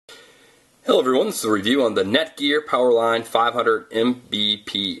Hello everyone, this is a review on the Netgear Powerline 500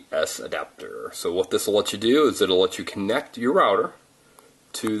 Mbps adapter. So what this will let you do is it'll let you connect your router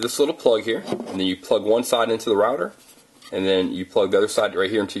to this little plug here, and then you plug one side into the router, and then you plug the other side right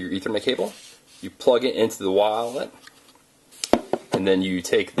here into your Ethernet cable. You plug it into the wall outlet, and then you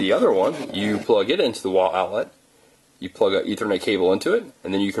take the other one, you plug it into the wall outlet, you plug an Ethernet cable into it,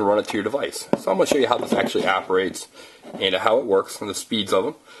 and then you can run it to your device. So I'm going to show you how this actually operates and how it works and the speeds of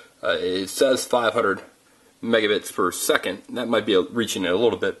them. It says 500 megabits per second. That might be reaching it a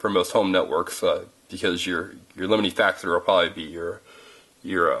little bit for most home networks because your limiting factor will probably be your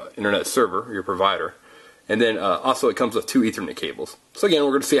internet server, your provider. And then also it comes with 2 Ethernet cables. So again, we're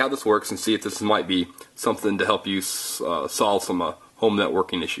going to see how this works and see if this might be something to help you solve some home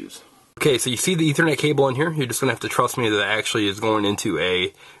networking issues. Okay, so you see the Ethernet cable in here. You're just going to have to trust me that it actually is going into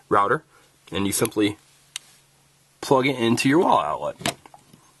a router. And you simply plug it into your wall outlet.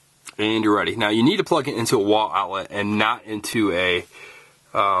 And you're ready. Now you need to plug it into a wall outlet and not into a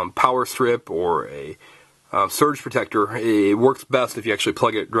power strip or a surge protector. It works best if you actually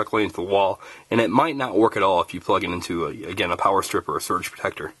plug it directly into the wall, and it might not work at all if you plug it into, again, a power strip or a surge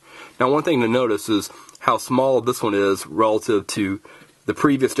protector. Now one thing to notice is how small this one is relative to the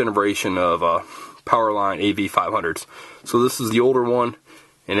previous generation of Powerline AV 500s. So this is the older one,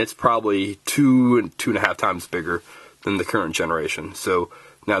 and it's probably 2.5 times bigger than the current generation. So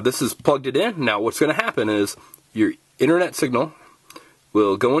now this is plugged it in. Now what's going to happen is your internet signal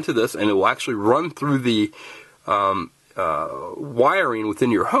will go into this, and it will actually run through the wiring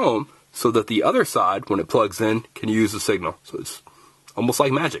within your home so that the other side, when it plugs in, can use the signal. So it's almost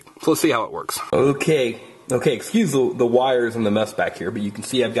like magic. So let's see how it works. Okay, excuse the wires and the mess back here, but you can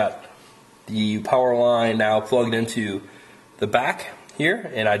see I've got the power line now plugged into the back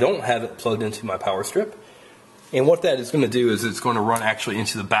here, and I don't have it plugged into my power strip. And what that is going to do is it's going to run actually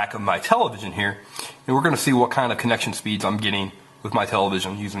into the back of my television here, and we're going to see what kind of connection speeds I'm getting with my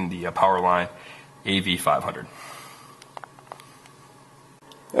television using the Powerline AV 500.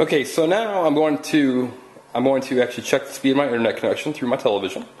 Okay, so now I'm going to actually check the speed of my internet connection through my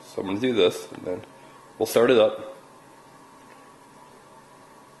television. So I'm going to do this, and then we'll start it up.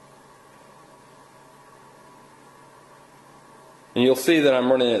 And you'll see that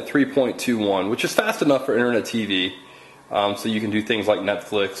I'm running at 3.21, which is fast enough for internet TV, so you can do things like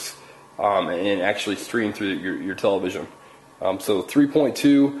Netflix and actually stream through your television. So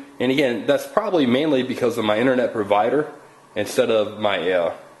 3.2, and again, that's probably mainly because of my internet provider instead of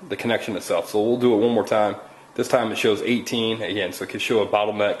my the connection itself. So we'll do it one more time. This time it shows 18 again, so it could show a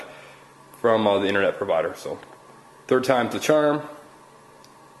bottleneck from the internet provider. So third time's the charm.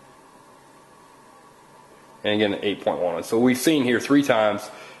 And again, 8.1. So we've seen here 3 times,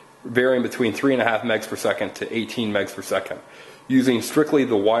 varying between 3.5 megs per second to 18 megs per second, using strictly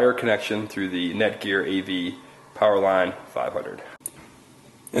the wire connection through the Netgear AV Powerline 500.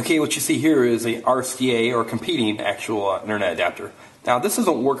 Okay, what you see here is a RCA, or competing actual internet adapter. Now this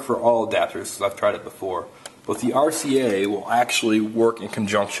doesn't work for all adapters, because I've tried it before, but the RCA will actually work in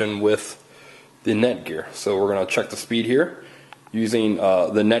conjunction with the Netgear. So we're going to check the speed here, using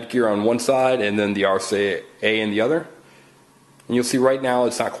the Netgear on one side and then the RCA in the other. And you'll see right now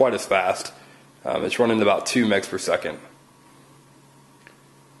it's not quite as fast. It's running about 2 megs per second.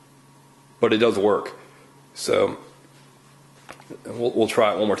 But it does work. So we'll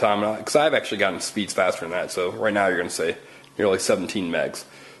try it one more time, because I've actually gotten speeds faster than that. So right now you're going to say nearly 17 megs.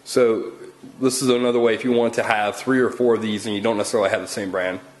 So this is another way if you want to have 3 or 4 of these and you don't necessarily have the same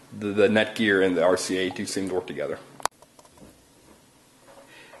brand. The Netgear and the RCA do seem to work together.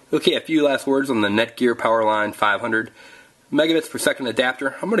 Okay, a few last words on the Netgear Powerline 500 megabits per second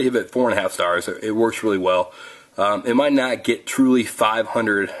adapter. I'm going to give it 4.5 stars. It works really well. It might not get truly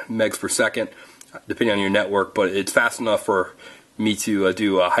 500 megs per second, depending on your network, but it's fast enough for me to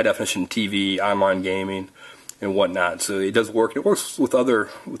do high definition TV, online gaming, and whatnot. So it does work. It works with other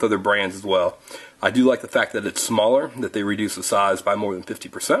brands as well. I do like the fact that it's smaller, that they reduce the size by more than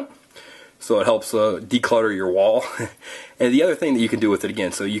 50%. So it helps declutter your wall. And the other thing that you can do with it,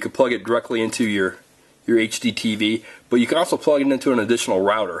 again, so you can plug it directly into your HDTV, but you can also plug it into an additional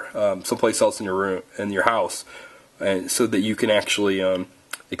router someplace else in your room, in your house, and so that you can actually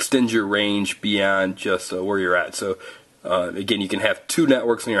extend your range beyond just where you're at. So again, you can have 2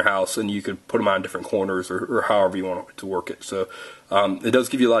 networks in your house, and you can put them on different corners or however you want to work it. So it does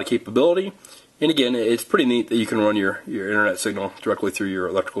give you a lot of capability. And again, it's pretty neat that you can run your internet signal directly through your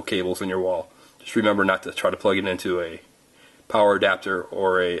electrical cables in your wall. Just remember not to try to plug it into a power adapter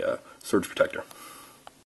or a surge protector.